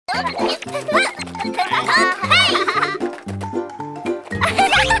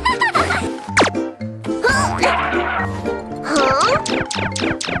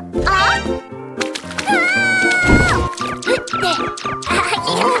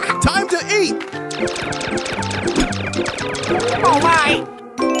Time to eat! Oh my!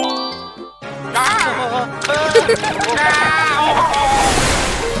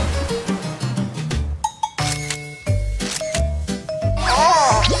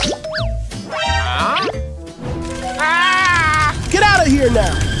 Get out of here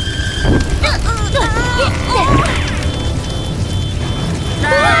now!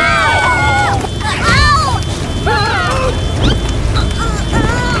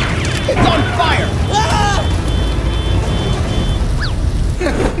 It's on fire!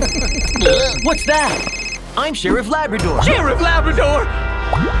 What's that? I'm Sheriff Labrador. Sheriff Labrador!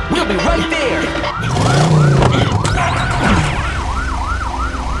 We'll be right there.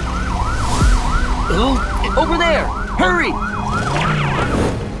 Oh, over there! Hurry!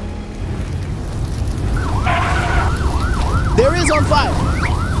 There is on fire!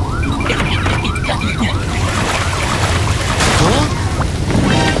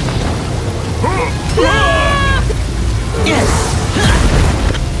 Yes!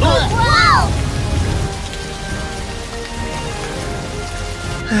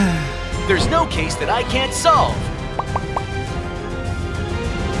 There's no case that I can't solve.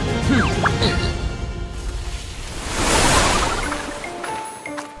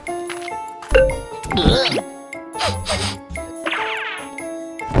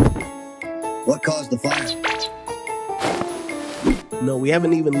 What caused the fire? No, we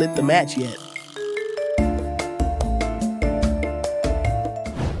haven't even lit the match yet.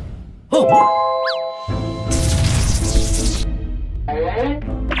 Oh.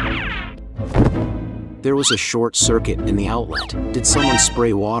 There was a short circuit in the outlet. Did someone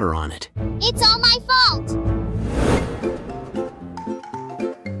spray water on it? It's all my fault.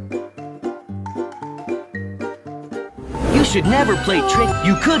 You should never play trick.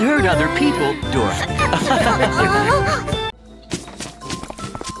 You could hurt other people, Dora.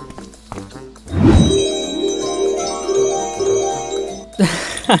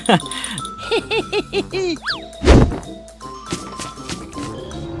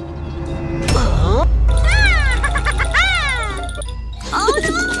 Oh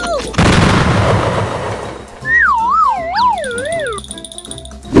no!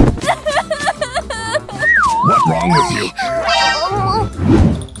 What's wrong with you?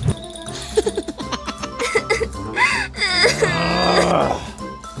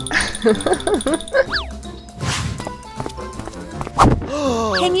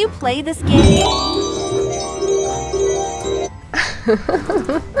 Can you play this game?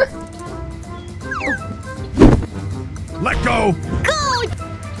 Let go!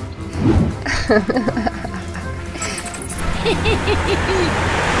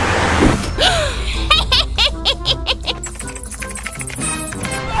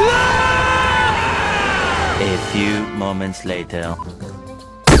 A few moments later.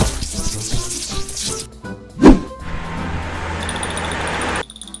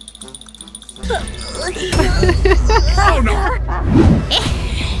 Oh no!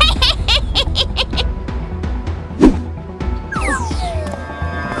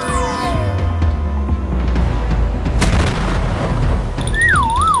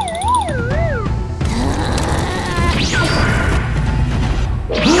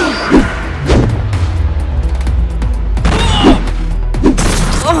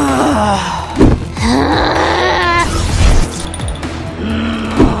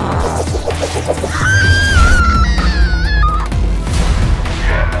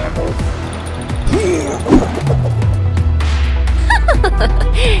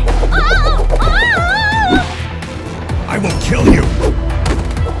 I will kill you!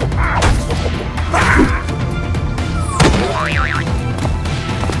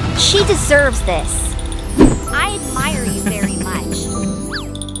 She deserves this. I admire you very much.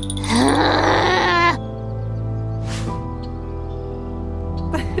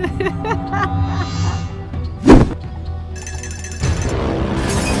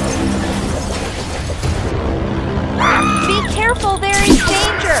 Be careful, there is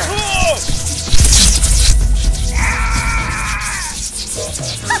danger.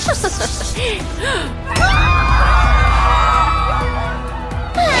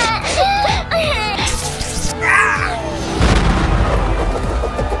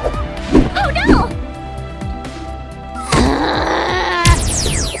 Oh no!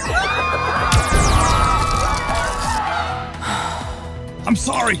 I'm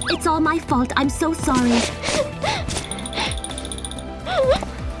sorry! It's all my fault. I'm so sorry.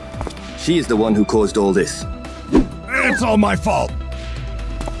 She is the one who caused all this. It's all my fault.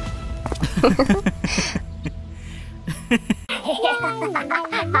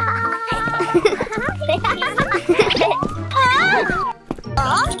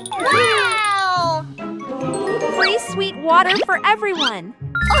 Wow! Free sweet water for everyone.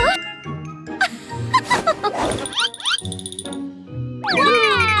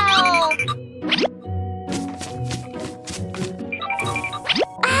 Wow!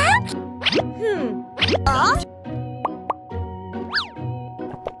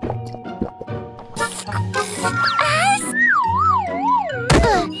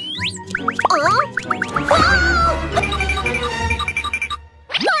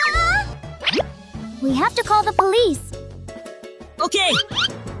 We have to call the police. Okay.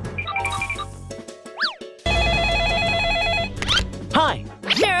 Hi.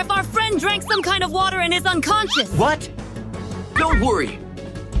 Sheriff, our friend drank some kind of water and is unconscious. What? Don't worry.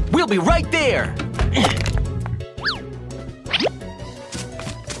 We'll be right there.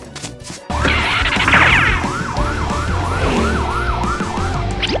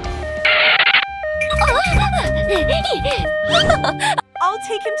 I'll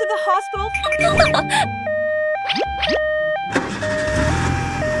take him to the hospital.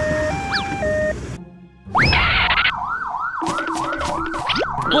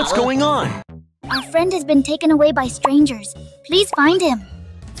 What's going on? Our friend has been taken away by strangers. Please find him.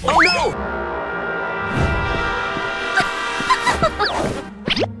 Oh no!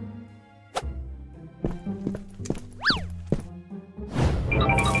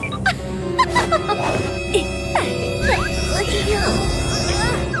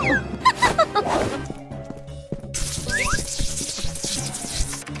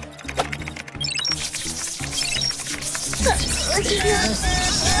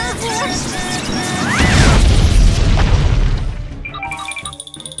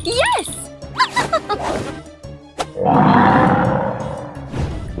 Yes!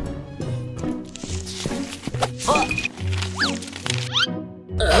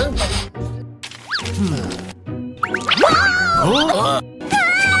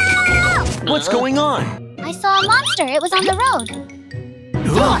 What's going on? I saw a monster. It was on the road.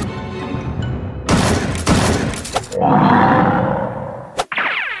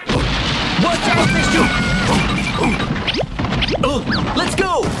 Watch out, Mister! Let's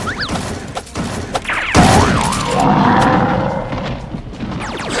go!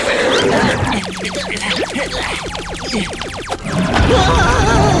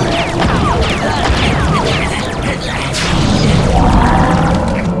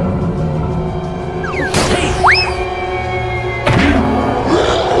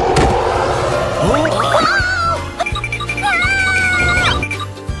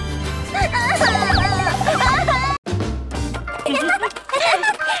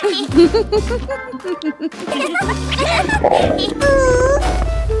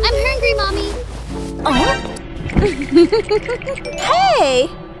 I'm hungry, Mommy. Hey!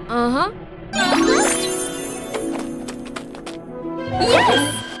 Yes!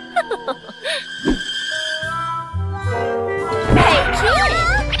 Hey, kid!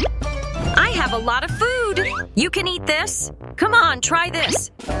 I have a lot of food. You can eat this. Come on, try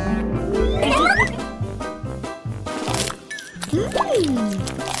this.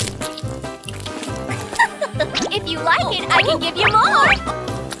 If you like it, I can give you more!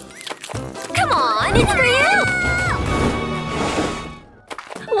 Come on, it's for you!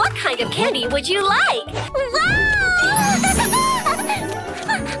 What kind of candy would you like?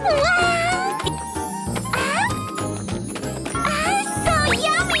 So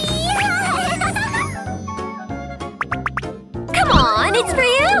yummy! Come on, it's for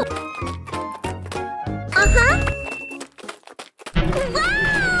you!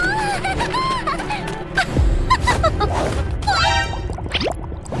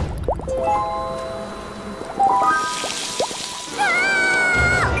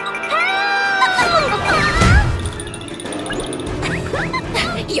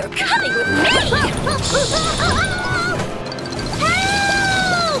 You're coming with me!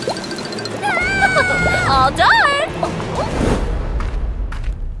 Help! All done!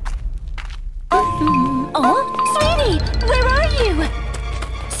 Oh, sweetie, where are you?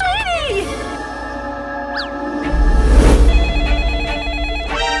 Sweetie!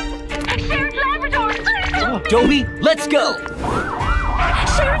 Sheriff Labrador! Dobie, let's go!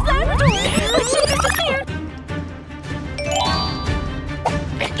 Sheriff Labrador! She disappeared!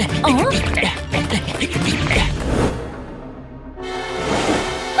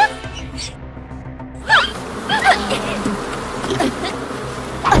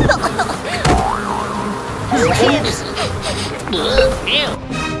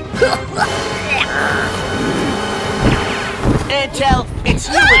 Intel, it's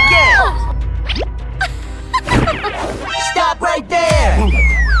you again! Stop right there!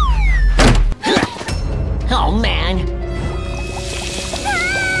 Oh, man.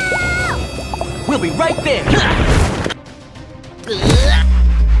 We'll be right there!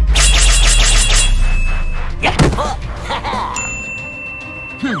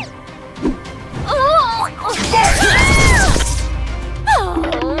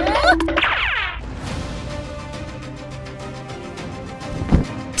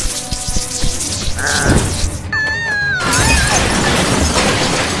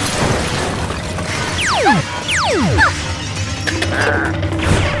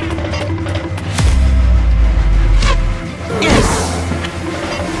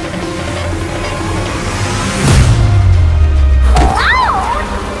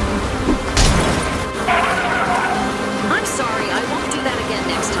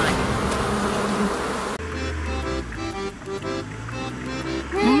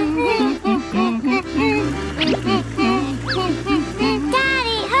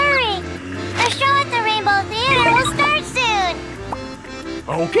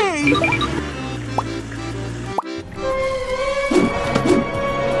 Okay.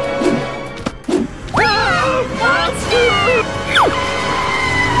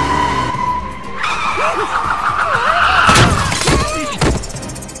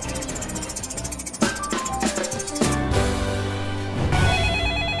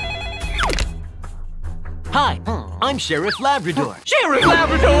 Hi, I'm Sheriff Labrador. Sheriff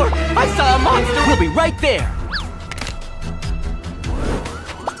Labrador! I saw a monster! We'll be right there!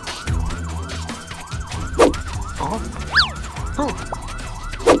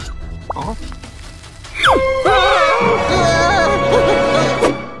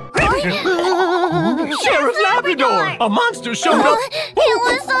 Sheriff Labrador! A monster showed up! It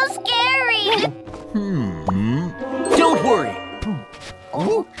was so scary! Don't worry!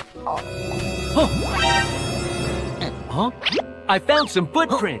 I found some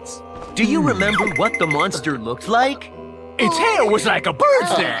footprints. Do you remember what the monster looked like? Its hair was like a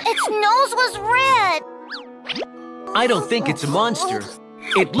bird's nest. Its nose was red! I don't think it's a monster.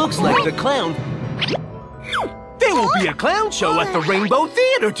 It looks like the clown. There will be a clown show at the Rainbow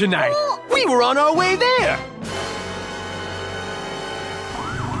Theater tonight. We were on our way there.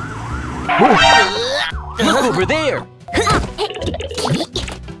 Look over there.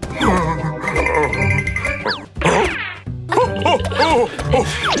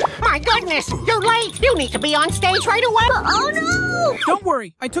 My goodness, you're late. You need to be on stage right away. Oh no! Don't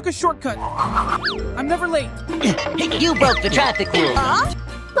worry, I took a shortcut. I'm never late. You broke the traffic rules.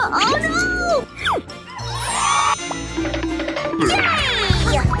 Oh no!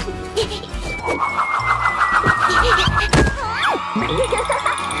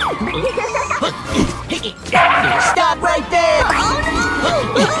 Stop right there!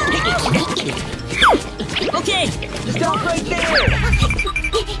 Okay, Stop right there!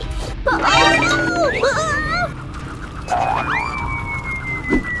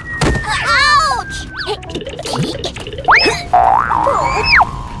 Ouch!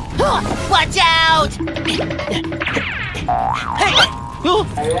 Watch out! Hey!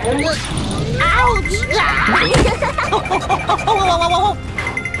 Ouch!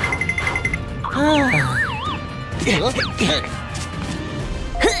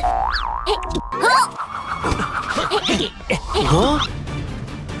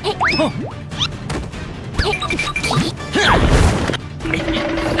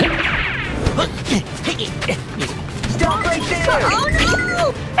 Stop right there! Oh no!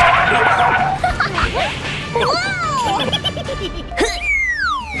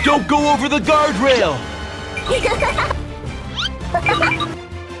 Don't go over the guardrail!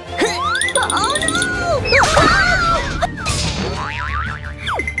 Oh no!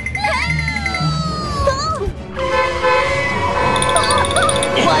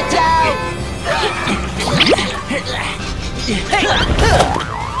 Watch out!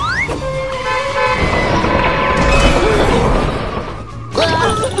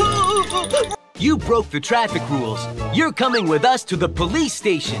 You broke the traffic rules. You're coming with us to the police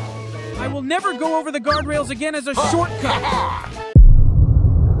station. I will never go over the guardrails again as a shortcut.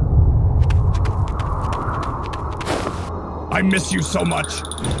 I miss you so much.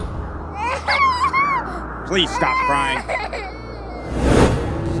 Please stop crying.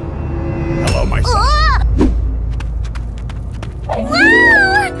 Hello, my son.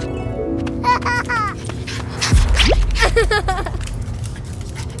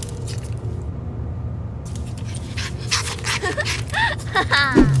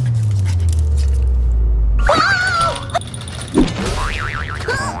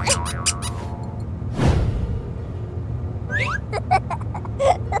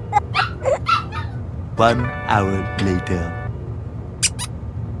 1 hour later.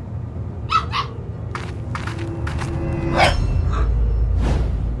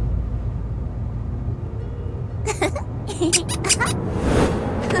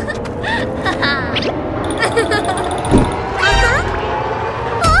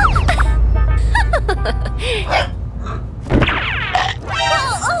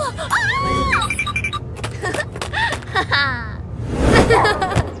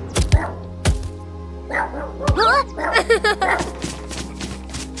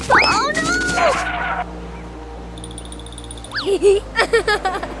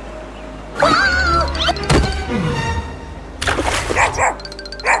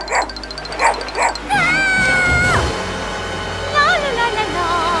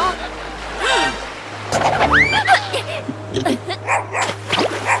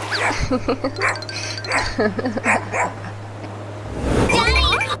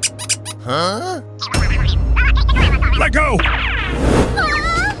 Huh? Let go!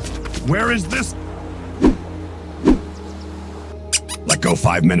 Where is this? Let go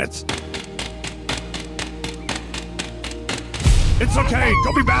 5 minutes. It's okay.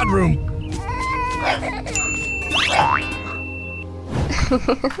 Go be bad room.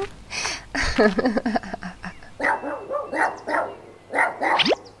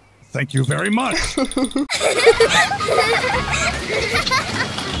 Thank you very much.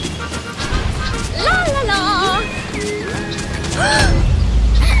 La la la!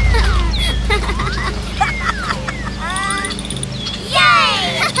 Yay!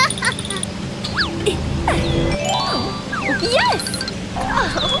 Yes!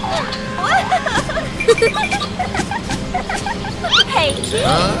 Hey!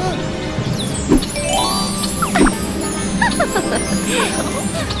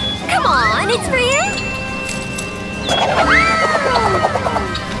 Come on, it's for you!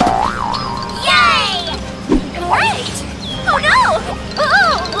 Yay! Great! Oh no!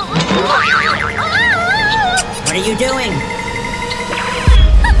 What are you doing?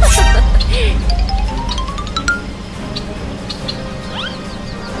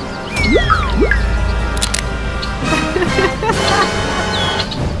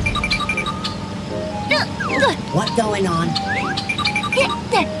 What's going on?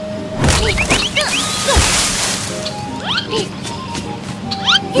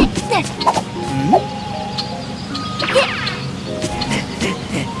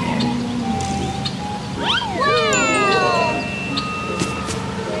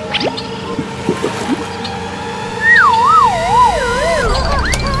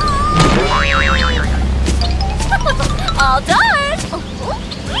 All done!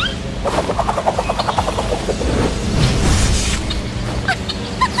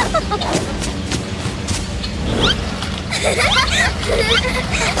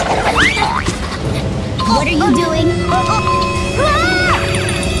 What are you doing?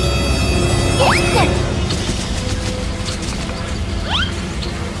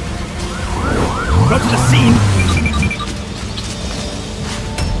 Go to the scene.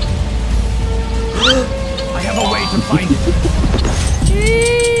 I have a way to find it.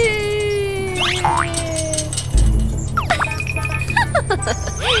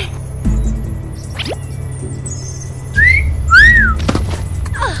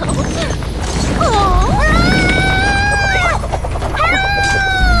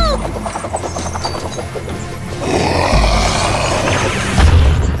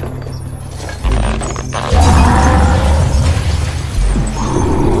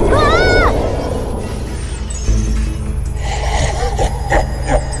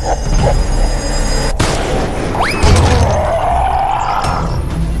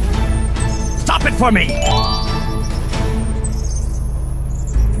 For me.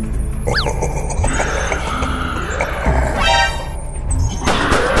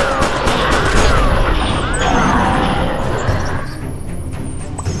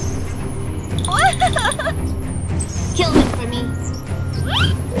 Kill him for me.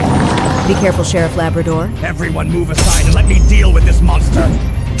 Be careful, Sheriff Labrador. Everyone move aside and let me deal with this monster.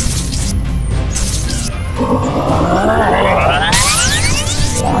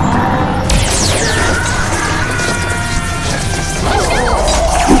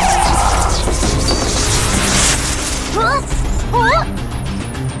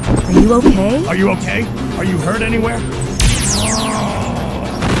 Are you okay? Are you okay? Are you hurt anywhere?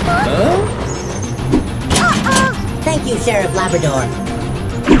 Thank you, Sheriff Labrador.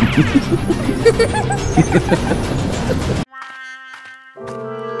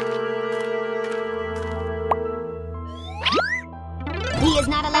 He is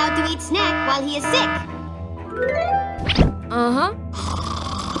not allowed to eat snack while he is sick.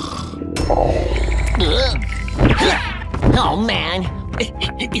 Oh, man.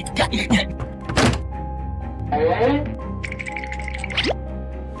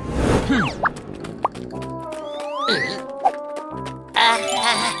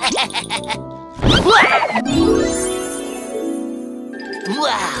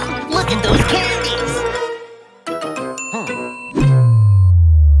 Wow, look at those candies!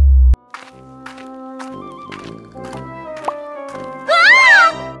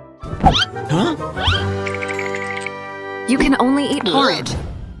 Huh? You can only eat porridge.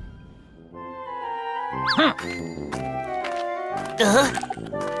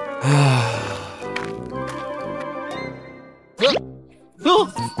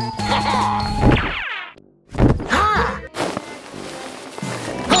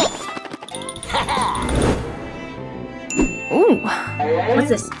 Ooh, what's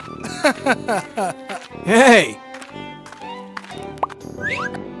this? Hey!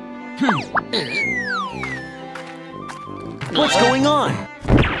 What's going on?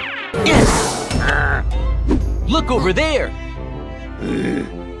 Look over there!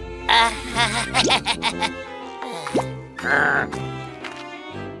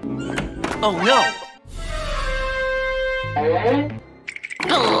 Oh no!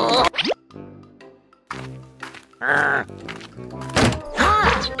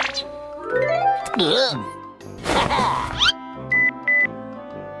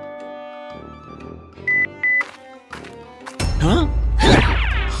 Huh?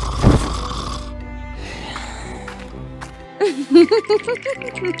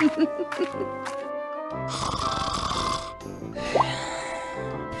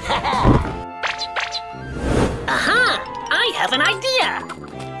 Aha! I have an idea!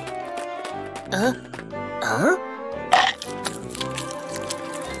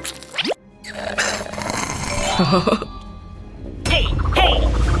 Hey, hey!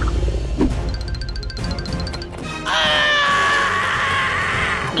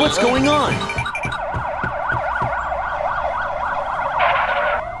 What's going on?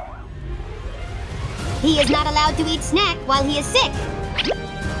 He is not allowed to eat snack while he is sick.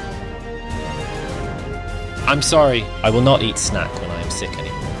 I'm sorry, I will not eat snack when I am sick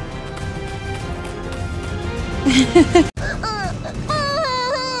anymore.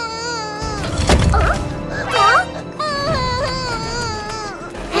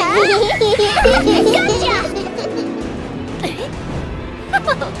 Gotcha!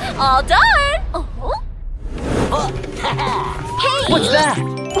 All done! Hey! What's that?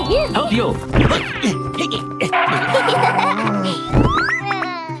 Help you!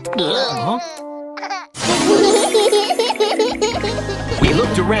 We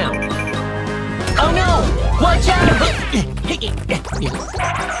looked around. Oh no! Watch out!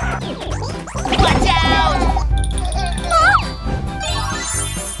 Watch out!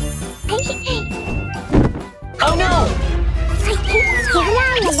 Oh no!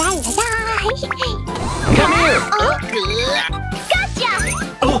 Come here! Gotcha!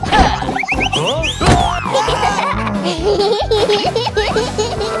 Oh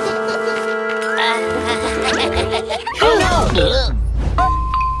no!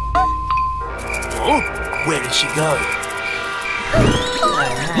 Oh, where did she go?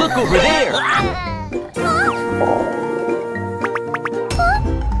 Look over there!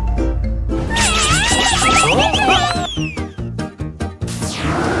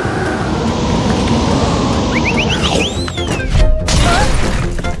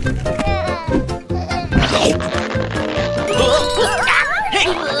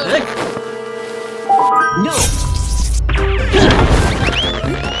 No!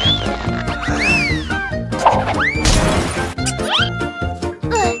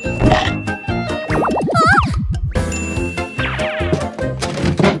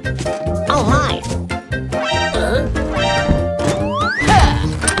 Oh my!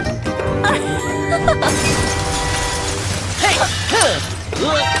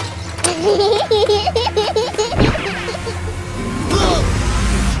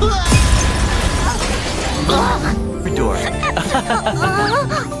 Door.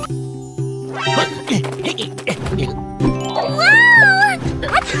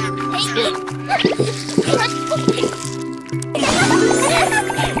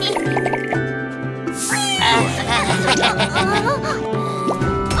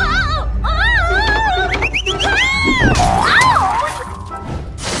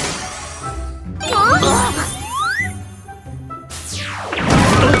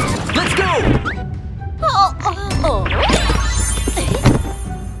 Let's go! Oh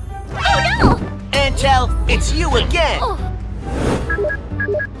no! Antel, it's you again!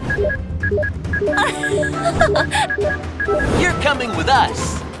 You're coming with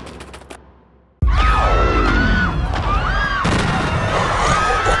us!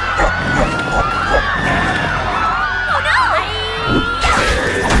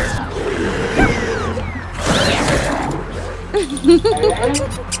 Great!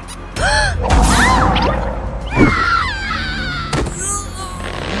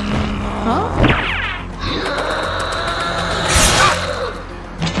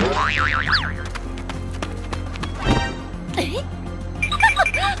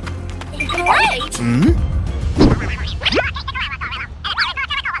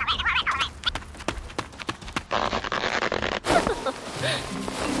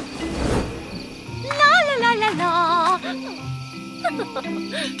 La la la la la.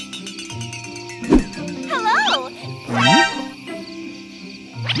 Hello.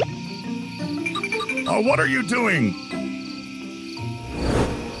 What are you doing?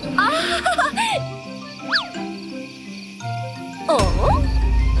 Oh.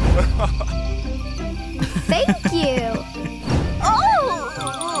 Thank you. Oh.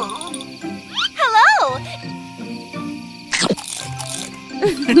 Hello.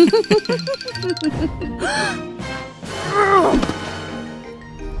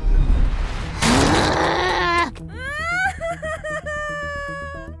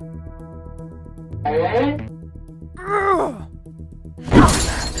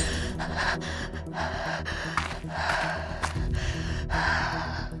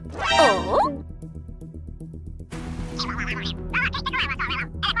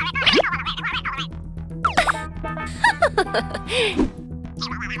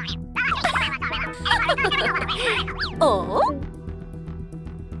 Oh.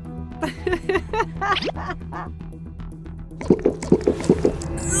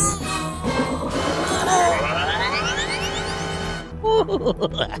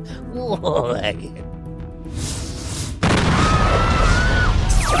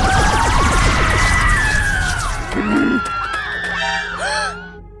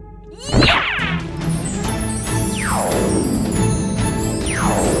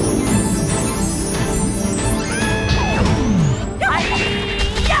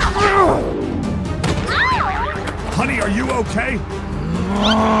 Honey, are you okay?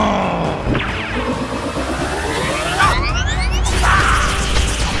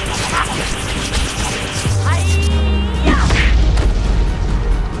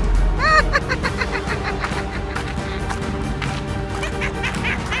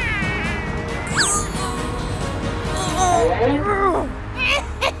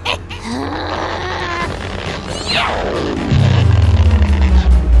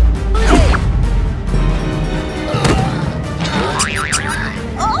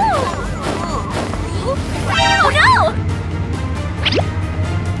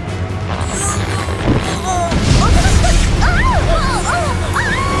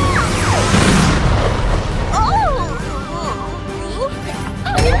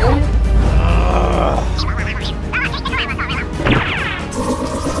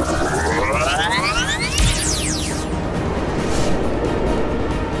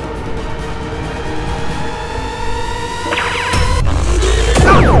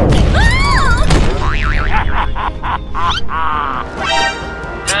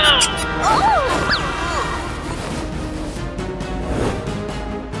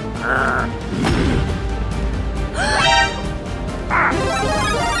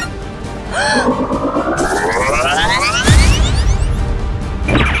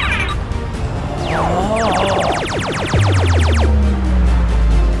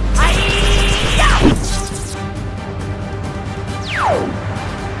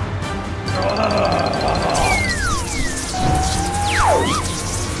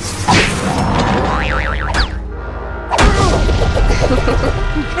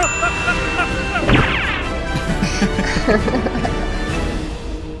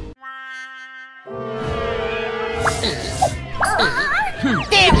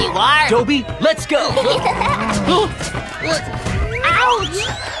 There you are! Toby, let's go! Ouch!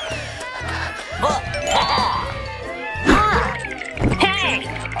 Hey!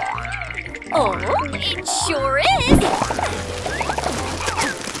 Oh, it sure is!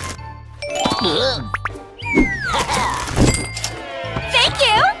 Thank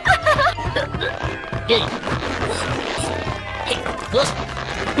you!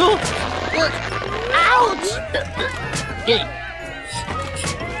 Ouch!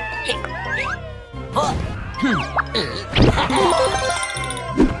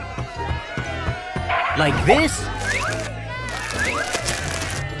 Like this?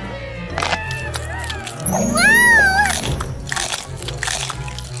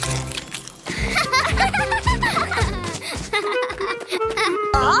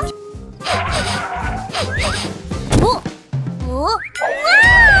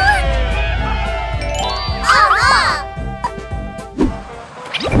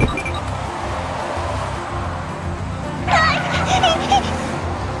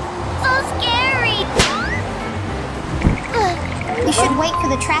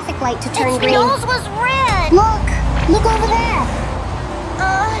 the traffic light to turn green. Its nose was red! Look over there!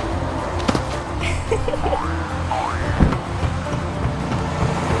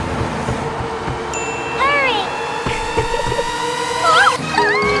 Hurry!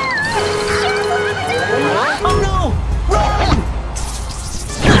 Oh no! Run!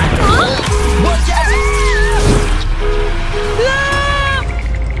 Watch out!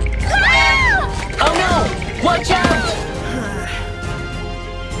 Oh no! Watch out!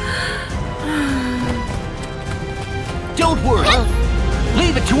 Don't worry.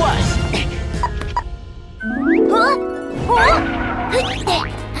 Leave it to us.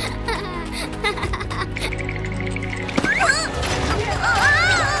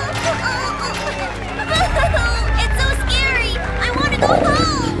 It's so scary! I want to go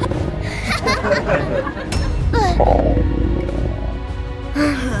home!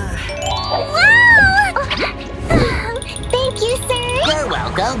 Thank you, sir! You're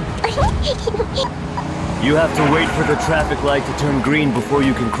welcome. You have to wait for the traffic light to turn green before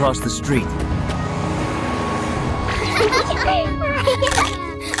you can cross the street.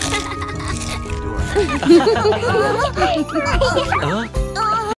 Huh?